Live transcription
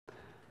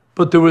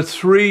But there were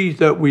three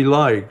that we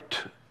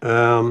liked.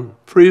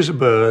 Free as a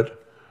Bird,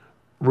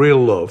 Real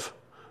Love.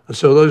 And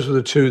so those were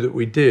the two that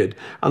we did.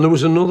 And there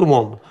was another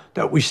one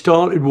that we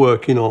started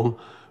working on,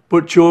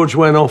 but George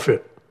went off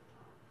it.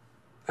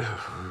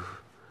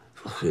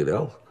 Fucking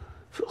hell.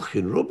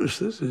 Fucking rubbish,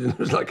 this is. It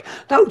was like,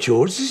 no,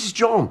 George, this is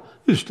John.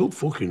 It's still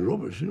fucking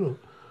rubbish, you know.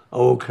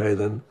 Oh, okay,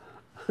 then.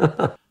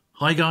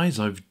 Hi guys,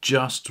 I've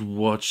just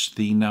watched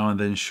the Now and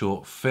Then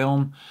short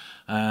film.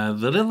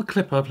 The little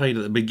clip I played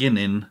at the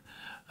beginning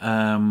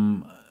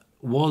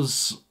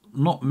was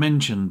not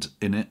mentioned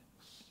in it,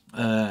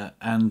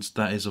 and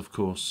that is of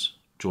course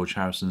George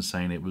Harrison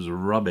saying it was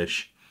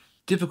rubbish.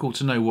 Difficult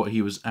to know what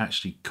he was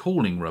actually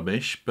calling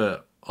rubbish,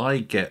 but I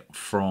get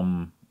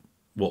from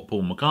what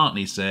Paul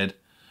McCartney said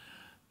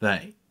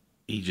that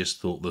he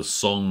just thought the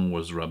song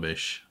was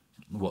rubbish,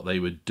 what they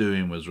were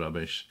doing was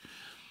rubbish.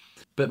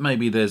 But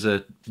maybe there's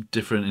a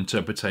different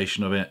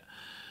interpretation of it.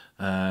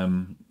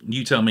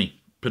 You tell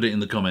me. Put it in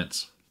the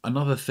comments.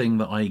 Another thing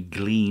that I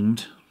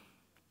gleamed,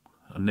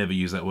 I never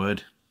use that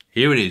word.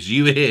 Here it is.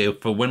 You were here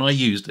for when I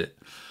used it.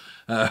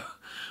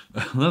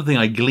 Another thing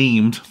I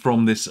gleamed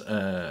from this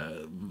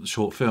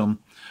short film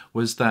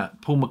was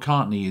that Paul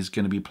McCartney is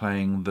going to be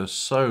playing the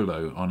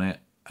solo on it,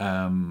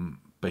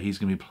 but he's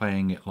going to be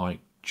playing it like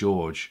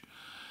George.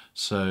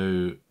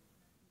 So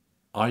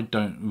I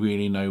don't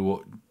really know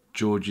what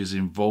George's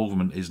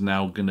involvement is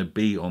now going to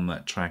be on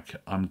that track.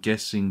 I'm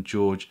guessing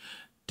George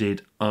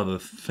did other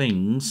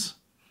things,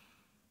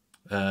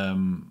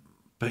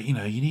 but you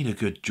know, you need a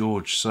good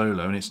George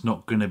solo, and it's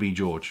not going to be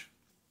George.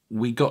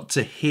 We got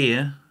to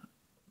hear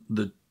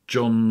the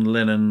John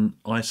Lennon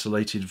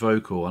isolated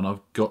vocal, and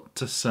I've got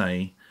to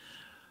say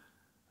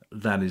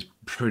that is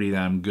pretty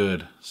damn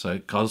good. So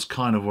I was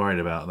kind of worried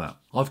about that.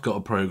 I've got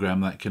a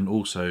program that can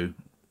also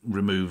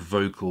remove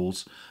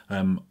vocals.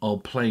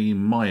 I'll play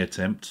my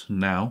attempt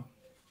now.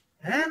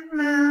 And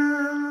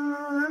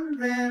now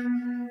and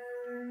then,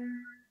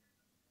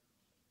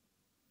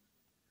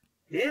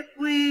 if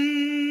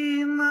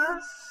we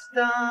must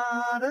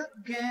start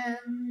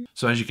again.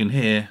 So as you can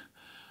hear,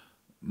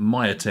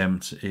 my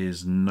attempt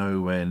is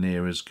nowhere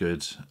near as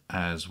good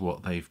as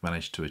what they've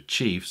managed to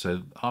achieve,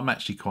 so I'm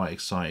actually quite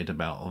excited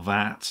about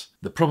that.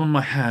 The problem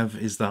I have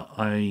is that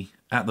I,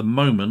 at the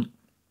moment,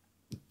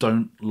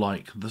 don't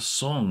like the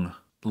song.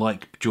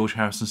 Like George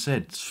Harrison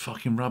said, it's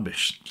fucking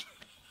rubbish.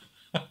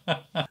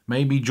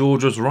 Maybe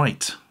George was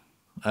right.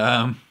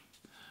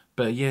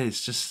 But yeah,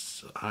 it's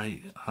just,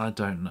 I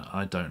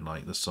don't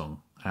like the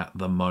song at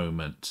the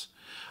moment.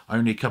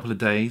 Only a couple of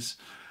days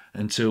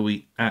until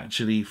we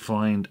actually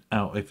find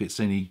out if it's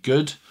any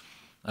good.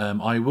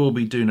 I will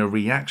be doing a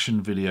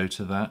reaction video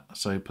to that,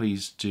 so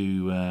please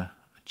do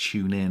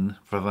tune in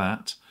for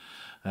that.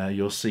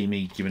 You'll see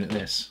me giving it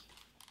this.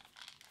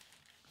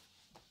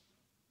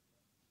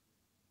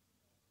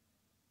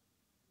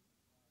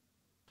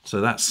 So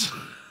that's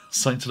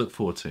something to look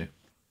forward to.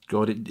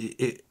 God,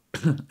 it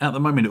at the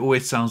moment it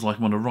always sounds like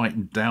I'm on a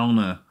right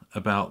downer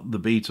about the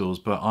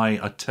Beatles, but I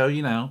tell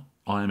you now,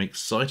 I am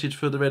excited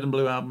for the Red and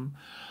Blue album.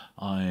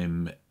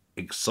 I'm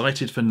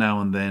excited for Now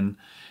and Then,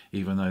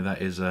 even though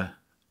that is a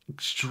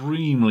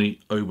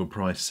extremely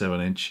overpriced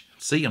 7-inch.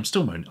 See, I'm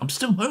still moaning. I'm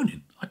still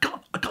moaning. I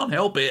can't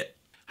help it.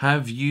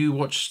 Have you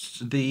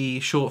watched the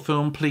short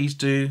film? Please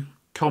do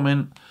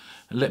comment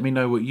and let me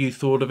know what you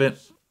thought of it.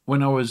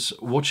 When I was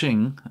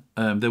watching,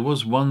 there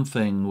was one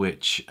thing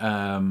which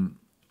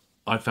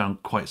I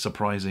found quite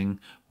surprising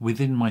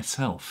within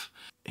myself.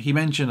 He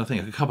mentioned, I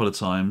think, a couple of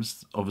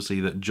times,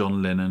 obviously, that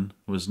John Lennon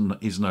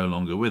is no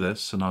longer with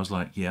us, and I was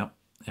like, yeah,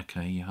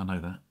 okay, yeah, I know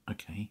that,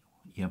 okay,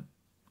 yep,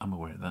 I'm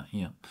aware of that,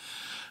 yeah.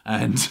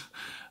 And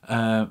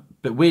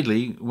but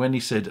weirdly, when he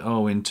said,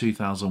 oh, in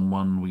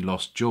 2001 we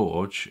lost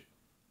George,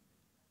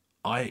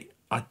 I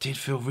did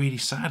feel really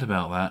sad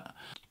about that.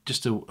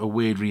 Just a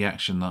weird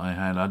reaction that I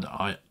had.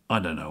 I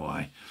don't know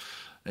why,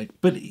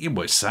 but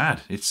it's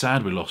sad. It's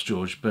sad we lost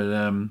George,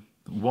 but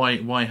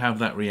why have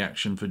that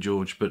reaction for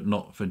George but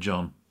not for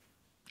John?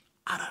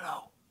 I don't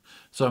know.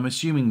 So I'm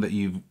assuming that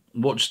you've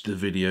watched the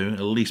video,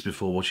 at least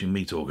before watching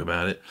me talk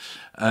about it.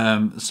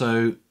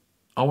 So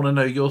I want to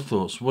know your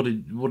thoughts. What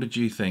did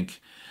you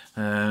think?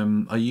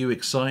 Are you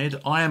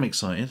excited? I am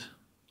excited.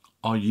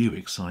 Are you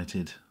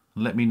excited?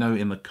 Let me know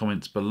in the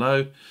comments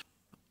below.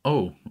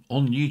 Oh,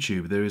 on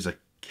YouTube there is a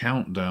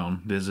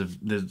countdown. There's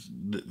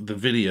the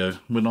video.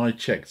 When I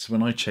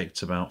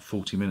checked about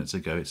 40 minutes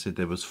ago, it said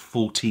there was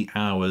 40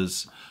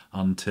 hours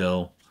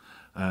until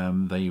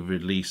they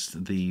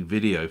released the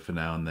video for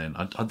Now and Then.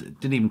 I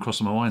didn't even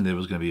cross my mind there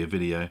was going to be a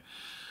video.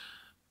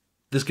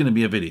 There's going to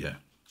be a video.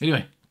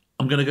 Anyway,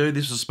 I'm going to go.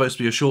 This was supposed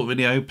to be a short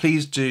video.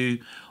 Please do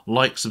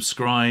like,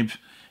 subscribe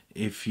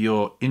if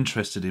you're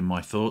interested in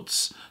my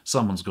thoughts.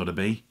 Someone's got to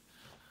be.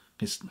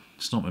 It's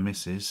not my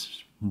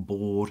missus.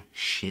 Bored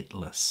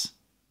shitless.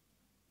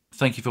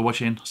 Thank you for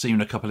watching. See you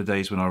in a couple of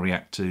days when I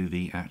react to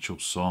the actual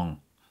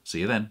song. See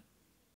you then.